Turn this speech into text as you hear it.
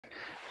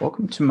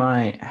Welcome to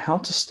my How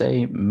to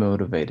Stay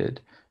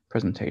Motivated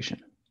presentation.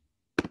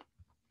 I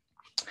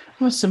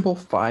have a simple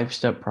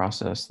 5-step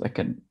process that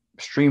can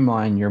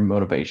streamline your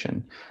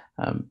motivation.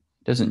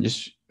 Doesn't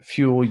just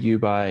fuel you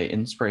by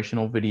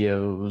inspirational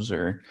videos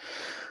or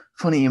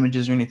funny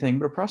images or anything,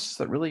 but a process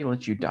that really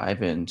lets you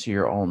dive into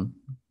your own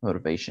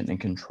motivation and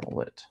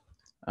control it.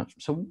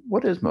 So,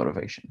 what is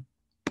motivation?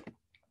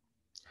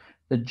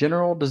 The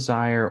general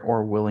desire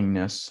or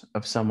willingness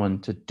of someone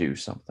to do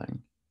something.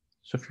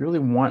 So if you really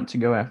want to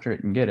go after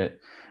it and get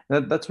it,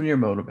 that's when you're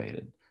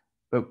motivated.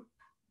 But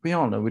we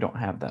all know we don't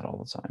have that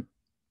all the time.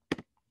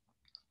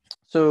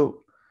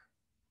 So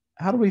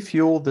how do we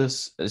fuel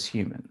this as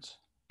humans?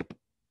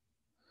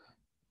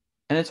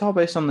 And it's all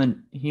based on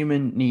the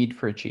human need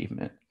for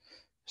achievement.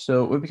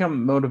 So we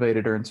become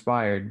motivated or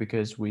inspired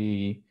because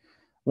we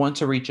want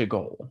to reach a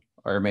goal,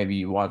 or maybe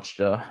you watched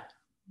a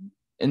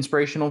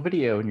inspirational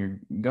video and you're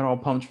getting all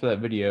pumped for that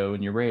video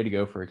and you're ready to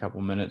go for a couple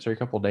minutes or a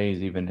couple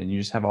days even, and you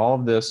just have all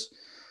of this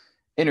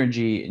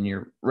energy and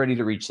you're ready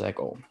to reach that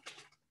goal.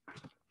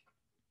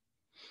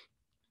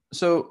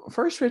 So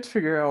first we have to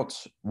figure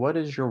out, what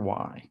is your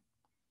why?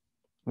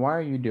 Why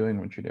are you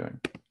doing what you're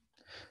doing?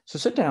 So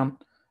sit down,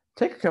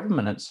 take a couple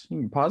minutes,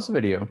 you can pause the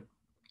video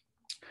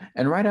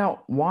and write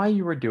out why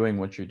you are doing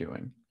what you're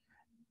doing.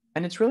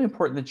 And it's really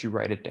important that you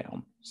write it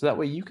down so that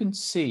way you can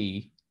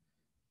see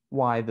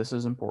why this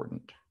is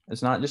important.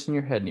 It's not just in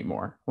your head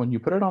anymore. When you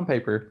put it on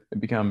paper, it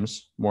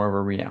becomes more of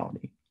a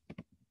reality.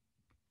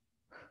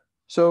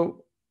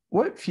 So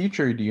what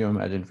future do you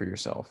imagine for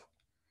yourself?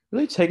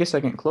 Really take a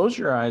second, close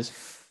your eyes,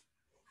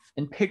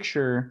 and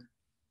picture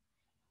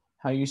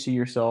how you see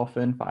yourself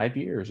in 5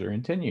 years or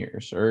in 10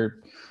 years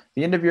or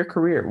the end of your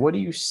career. What do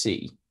you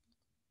see?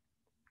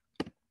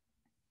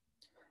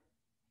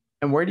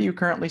 And where do you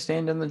currently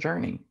stand in the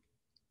journey?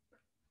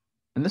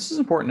 And this is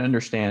important to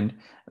understand,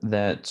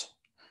 that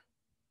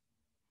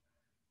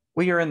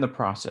we are in the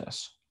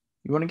process.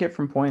 You want to get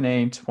from point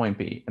A to point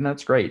B, and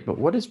that's great. But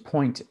what is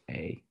point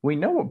A? We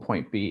know what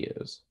point B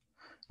is,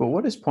 but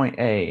what is point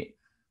A?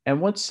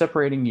 And what's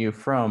separating you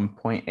from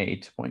point A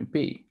to point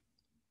B?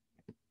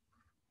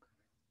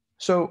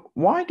 So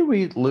why do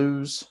we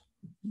lose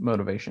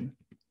motivation?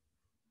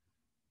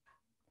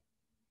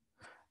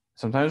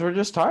 Sometimes we're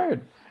just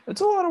tired.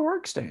 It's a lot of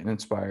work staying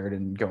inspired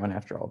and going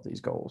after all of these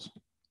goals.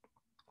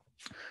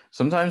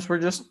 Sometimes we're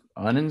just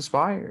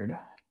uninspired.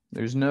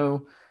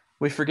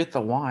 We forget the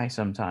why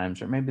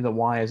sometimes, or maybe the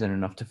why isn't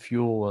enough to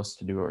fuel us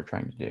to do what we're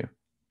trying to do.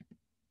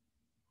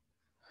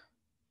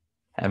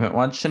 Haven't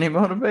watched any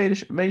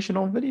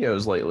motivational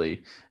videos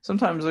lately.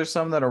 Sometimes there's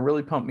some that'll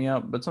really pump me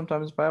up, but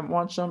sometimes if I haven't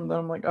watched them, then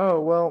I'm like,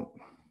 oh, well,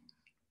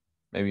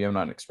 maybe I'm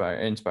not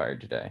inspired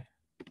today.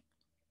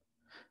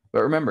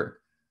 But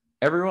remember,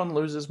 everyone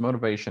loses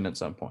motivation at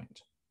some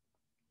point.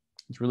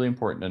 It's really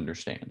important to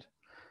understand.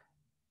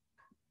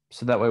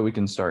 So that way we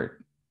can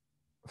start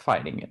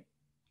fighting it,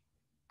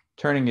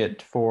 turning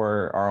it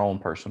for our own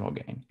personal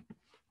gain.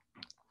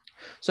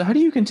 So how do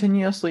you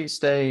continuously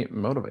stay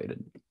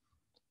motivated?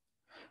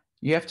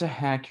 You have to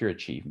hack your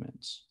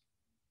achievements.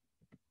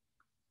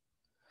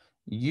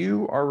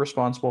 You are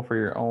responsible for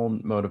your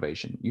own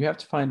motivation. You have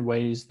to find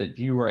ways that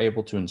you are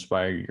able to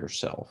inspire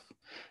yourself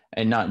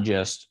and not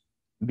just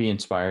be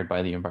inspired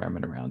by the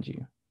environment around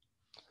you.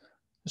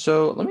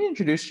 So let me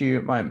introduce to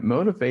you my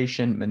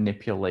motivation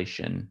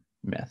manipulation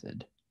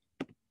method.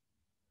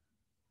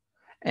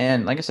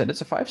 And like I said,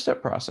 it's a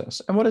 5-step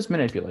process. And what is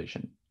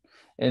manipulation?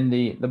 In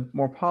the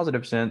more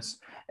positive sense,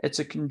 it's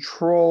a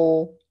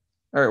control,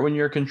 or when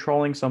you're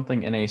controlling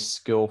something in a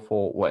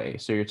skillful way.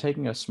 So you're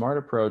taking a smart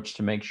approach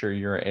to make sure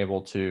you're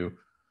able to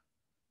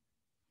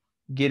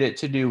get it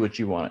to do what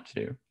you want it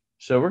to do.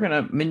 So we're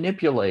going to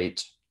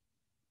manipulate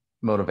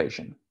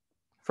motivation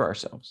for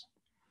ourselves.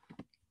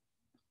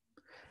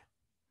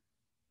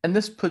 And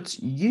this puts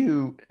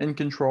you in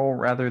control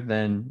rather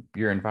than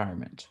your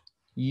environment.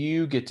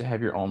 You get to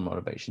have your own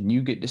motivation.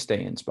 You get to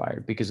stay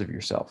inspired because of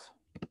yourself.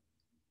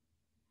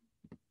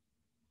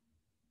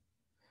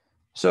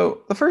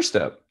 So the first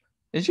step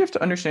is you have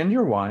to understand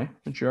your why,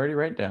 which you already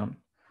write down,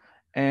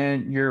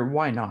 and your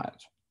why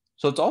not.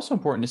 So it's also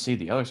important to see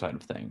the other side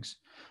of things.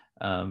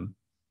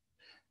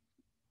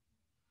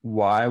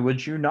 Why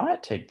would you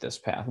not take this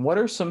path? What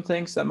are some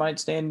things that might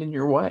stand in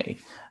your way?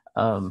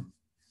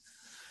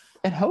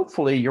 And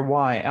hopefully your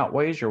why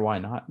outweighs your why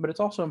not, but it's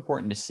also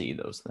important to see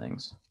those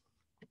things.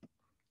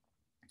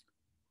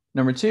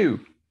 Number 2,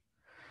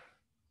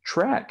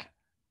 track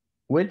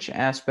which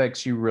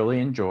aspects you really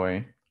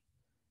enjoy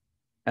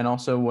and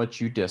also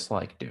what you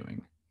dislike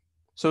doing.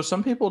 So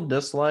some people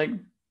dislike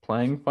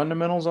playing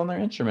fundamentals on their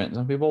instrument.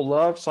 Some people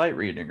love sight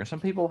reading, or some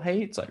people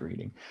hate sight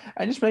reading.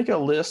 I just make a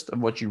list of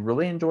what you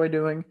really enjoy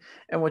doing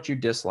and what you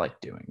dislike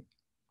doing.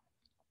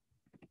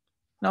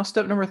 Now,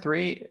 step number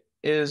 3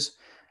 is,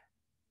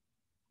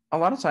 a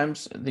lot of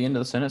times at the end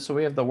of the sentence, so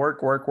we have the work,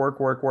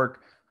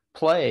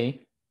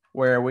 play,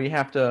 where we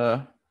have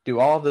to do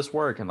all of this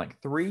work in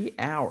like 3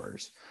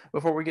 hours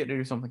before we get to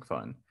do something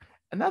fun.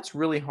 And that's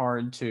really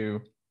hard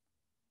to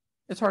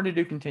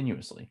do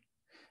continuously.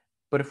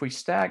 But if we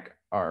stack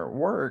our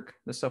work,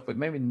 the stuff we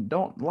maybe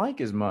don't like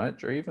as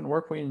much, or even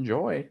work we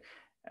enjoy,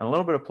 and a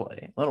little bit of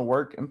play, a little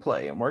work and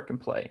play and work and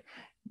play,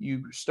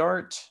 you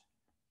start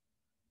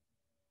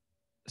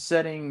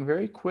setting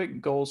very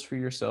quick goals for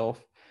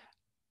yourself,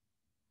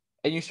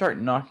 and you start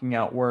knocking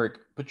out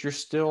work, but you're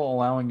still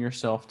allowing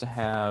yourself to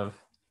have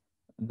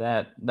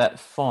that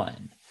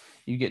fun.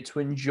 You get to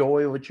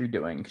enjoy what you're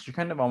doing because you're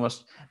kind of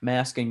almost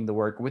masking the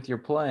work with your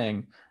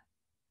playing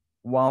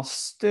while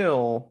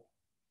still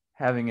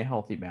having a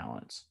healthy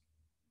balance.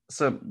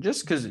 So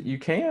just because you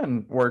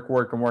can work,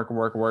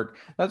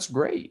 that's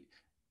great,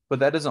 but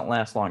that doesn't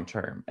last long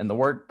term. And the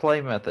work play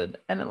method,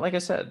 and like I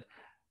said,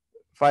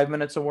 5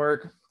 minutes of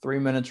work, 3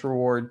 minutes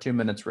reward, 2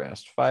 minutes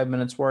rest. 5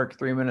 minutes work,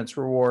 3 minutes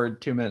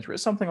reward, 2 minutes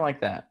rest, something like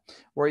that,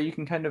 where you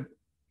can kind of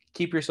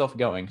keep yourself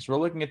going. Because we're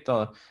looking at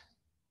the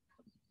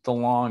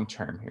long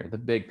term here, the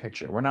big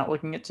picture. We're not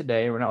looking at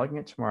today. We're not looking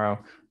at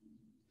tomorrow.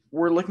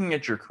 We're looking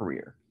at your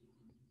career.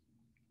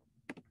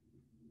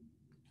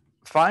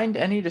 Find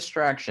any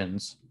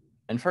distractions,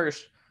 and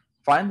first,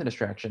 find the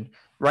distraction,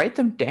 write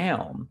them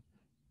down,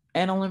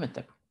 and eliminate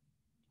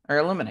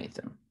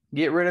them.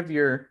 Get rid of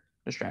your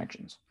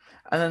distractions,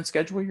 and then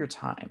schedule your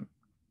time.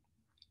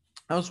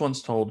 I was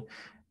once told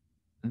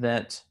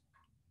that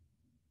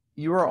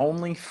you are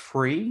only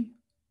free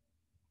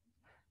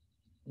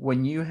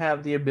when you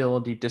have the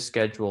ability to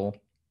schedule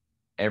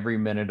every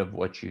minute of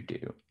what you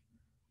do.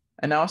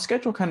 And now a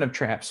schedule kind of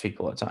traps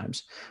people at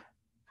times.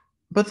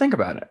 But think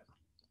about it.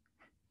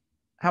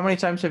 How many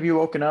times have you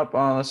woken up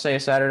on, let's say, a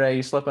Saturday,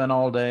 you slept in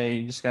all day,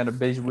 you just got a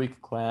busy week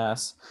of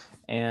class,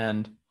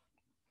 and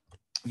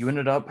you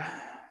ended up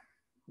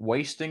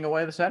wasting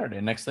away the Saturday.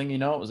 Next thing you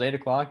know, it was 8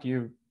 o'clock,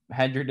 you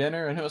had your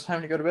dinner, and it was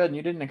time to go to bed, and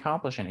you didn't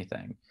accomplish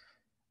anything.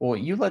 Well,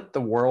 you let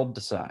the world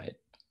decide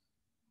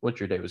what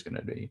your day was going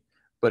to be.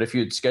 But if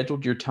you had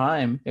scheduled your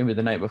time maybe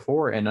the night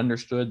before and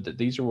understood that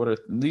these are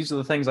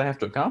the things I have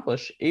to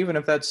accomplish, even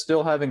if that's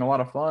still having a lot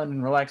of fun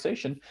and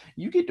relaxation,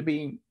 you get to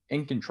be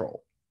in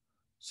control.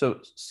 So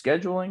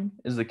scheduling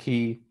is the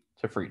key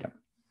to freedom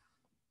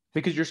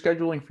because you're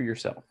scheduling for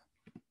yourself.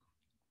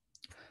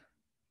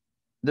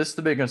 This is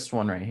the biggest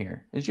one right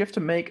here, is you have to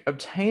make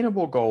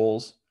obtainable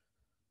goals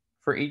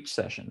for each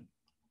session.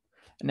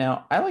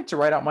 Now, I like to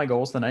write out my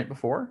goals the night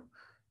before,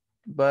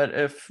 but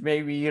if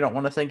maybe you don't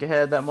want to think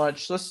ahead that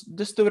much, let's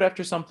just do it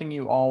after something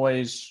you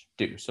always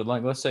do. So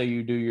like, let's say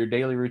you do your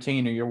daily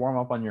routine or your warm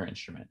up on your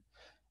instrument.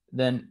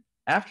 Then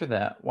after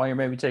that, while you're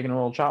maybe taking a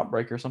little chop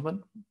break or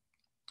something,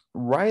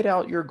 write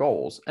out your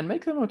goals and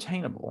make them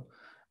attainable.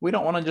 We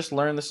don't want to just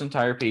learn this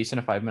entire piece in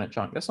a 5 minute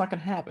chunk. That's not going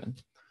to happen.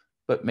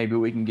 But maybe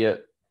we can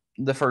get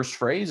the first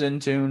phrase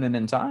in tune and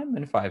in time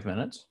in 5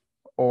 minutes.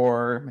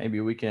 Or maybe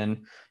we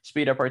can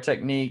speed up our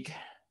technique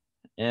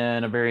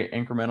in a very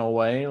incremental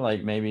way,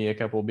 like maybe a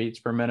couple beats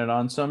per minute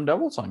on some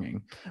double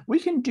tonguing. We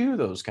can do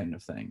those kind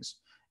of things.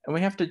 And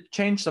we have to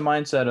change the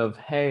mindset of,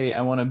 hey,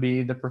 I want to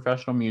be the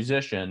professional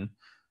musician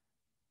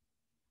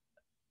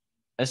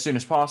as soon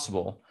as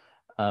possible,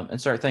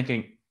 and start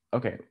thinking,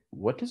 okay,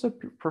 what does a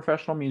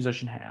professional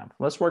musician have?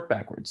 Let's work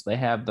backwards. They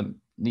have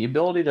the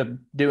ability to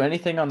do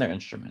anything on their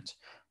instrument,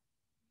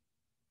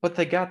 but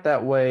they got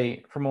that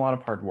way from a lot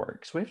of hard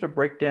work. So we have to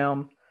break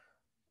down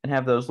and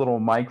have those little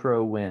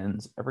micro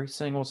wins every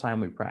single time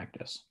we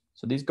practice.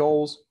 So these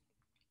goals,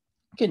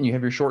 again, you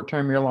have your short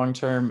term, your long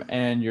term,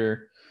 and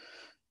your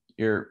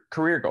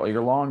career goal,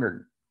 your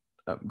longer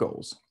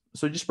goals.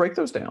 So just break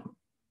those down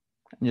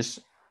and just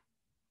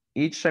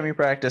each time you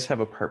practice, have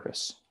a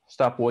purpose.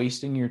 Stop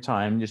wasting your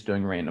time just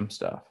doing random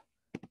stuff.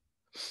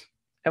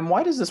 And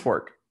why does this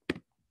work?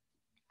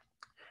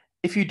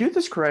 If you do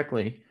this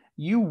correctly,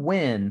 you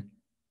win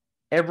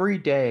every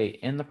day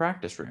in the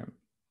practice room.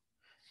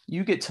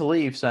 You get to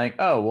leave saying,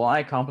 oh, well, I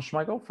accomplished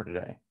my goal for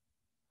today.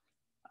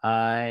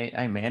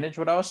 I managed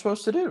what I was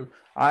supposed to do.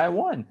 I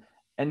won.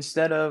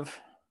 Instead of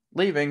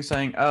leaving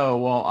saying, oh,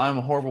 well, I'm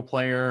a horrible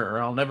player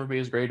or I'll never be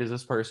as great as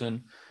this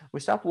person, we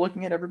stop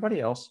looking at everybody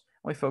else.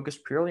 We focus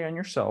purely on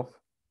yourself,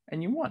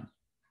 and you won.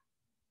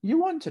 You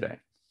won today.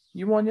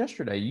 You won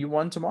yesterday. You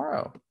won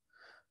tomorrow.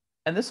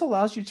 And this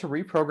allows you to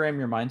reprogram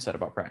your mindset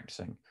about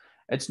practicing.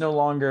 It's no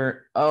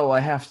longer, oh, I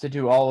have to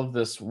do all of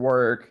this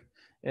work.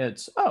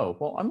 It's, oh,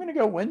 well, I'm going to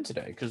go win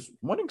today because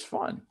winning's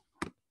fun.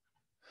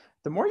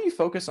 The more you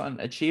focus on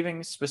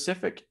achieving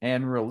specific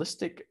and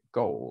realistic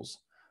goals,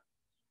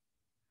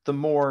 the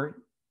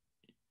more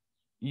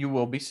you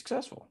will be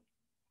successful.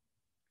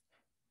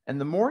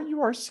 And the more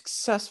you are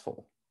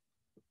successful,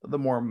 the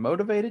more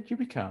motivated you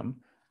become,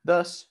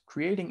 thus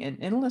creating an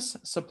endless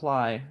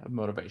supply of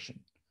motivation.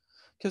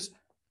 Because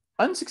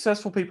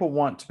unsuccessful people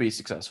want to be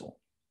successful,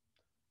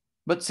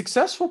 but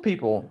successful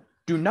people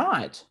do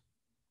not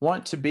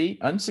want to be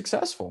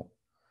unsuccessful.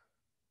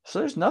 So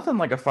there's nothing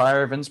like a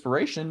fire of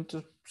inspiration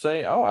to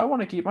say, oh, I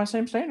want to keep my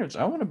same standards.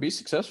 I want to be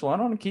successful. I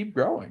want to keep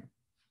growing.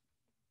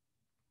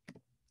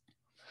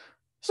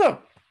 So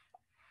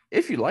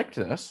if you liked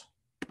this,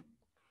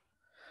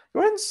 Go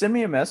ahead and send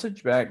me a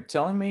message back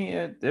telling me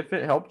if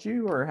it helped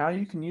you or how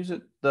you can use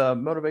it, the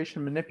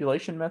motivation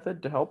manipulation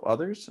method, to help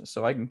others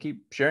so I can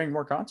keep sharing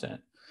more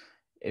content.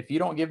 If you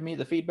don't give me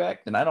the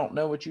feedback, then I don't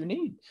know what you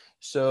need.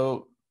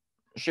 So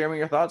share me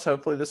your thoughts.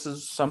 Hopefully, this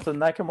is something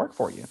that can work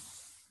for you.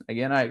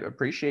 Again, I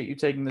appreciate you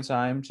taking the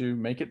time to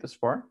make it this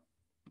far.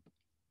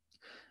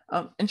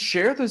 And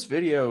share this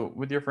video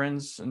with your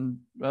friends and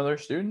other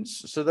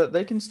students so that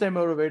they can stay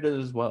motivated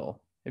as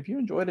well. If you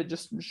enjoyed it,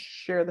 just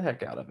share the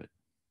heck out of it.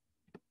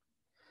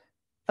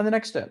 And the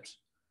next steps.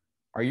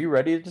 Are you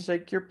ready to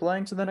take your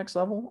playing to the next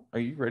level? Are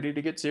you ready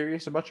to get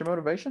serious about your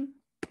motivation?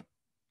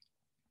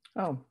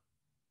 Oh,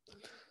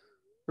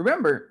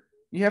 remember,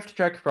 you have to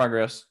track your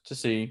progress to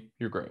see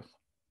your growth.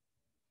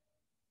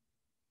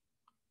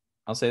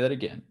 I'll say that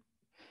again.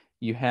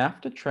 You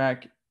have to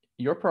track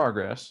your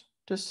progress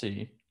to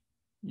see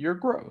your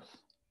growth.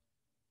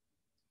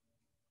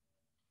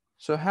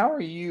 So, how are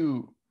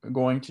you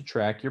going to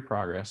track your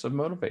progress of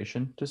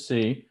motivation to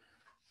see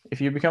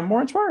if you become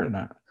more inspired or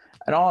not?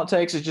 And all it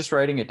takes is just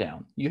writing it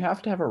down. You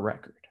have to have a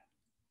record.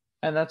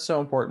 And that's so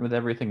important with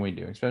everything we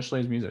do, especially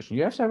as musicians.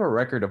 You have to have a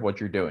record of what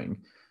you're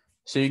doing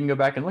so you can go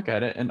back and look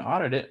at it and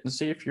audit it and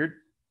see if you're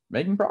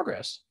making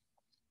progress.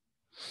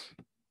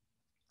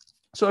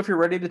 So if you're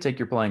ready to take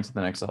your playing to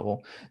the next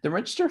level, then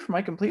register for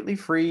my completely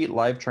free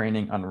live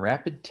training on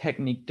rapid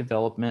technique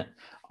development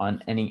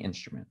on any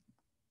instrument.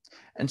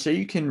 And so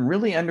you can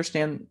really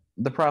understand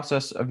the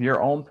process of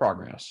your own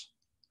progress.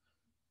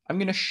 I'm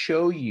going to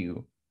show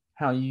you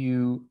how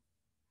you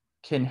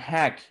can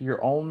hack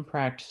your own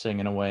practicing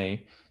in a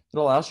way that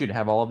allows you to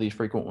have all of these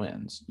frequent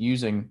wins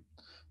using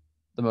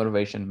the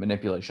motivation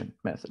manipulation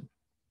method.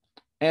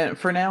 And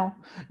for now,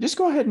 just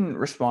go ahead and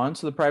respond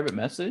to the private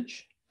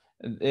message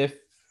if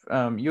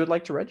you would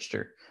like to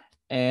register.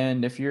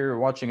 And if you're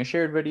watching a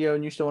shared video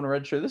and you still want to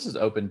register, this is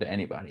open to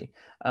anybody.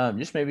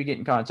 Just maybe get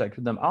in contact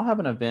with them. I'll have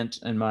an event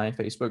in my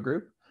Facebook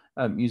group,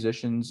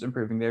 Musicians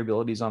Improving Their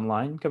Abilities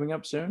Online, coming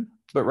up soon.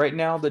 But right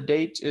now, the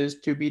date is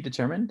to be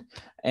determined,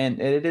 and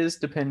it is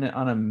dependent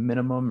on a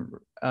minimum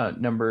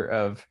number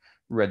of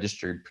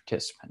registered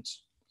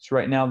participants. So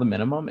right now, the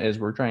minimum is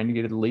we're trying to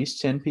get at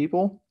least 10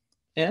 people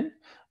in.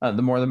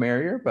 The more the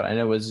merrier, but I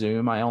know with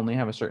Zoom, I only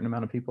have a certain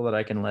amount of people that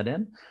I can let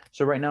in.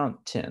 So right now,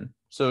 10.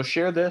 So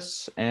share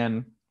this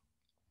and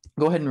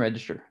go ahead and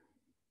register.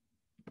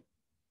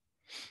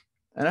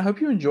 And I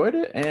hope you enjoyed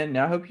it, and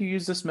I hope you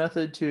use this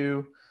method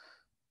to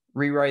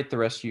rewrite the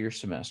rest of your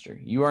semester.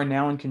 You are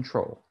now in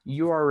control.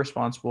 You are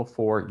responsible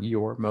for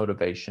your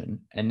motivation,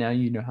 and now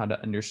you know how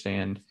to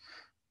understand,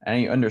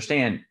 and you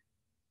understand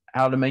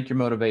how to make your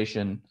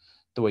motivation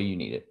the way you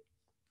need it.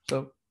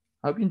 So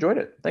I hope you enjoyed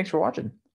it. Thanks for watching.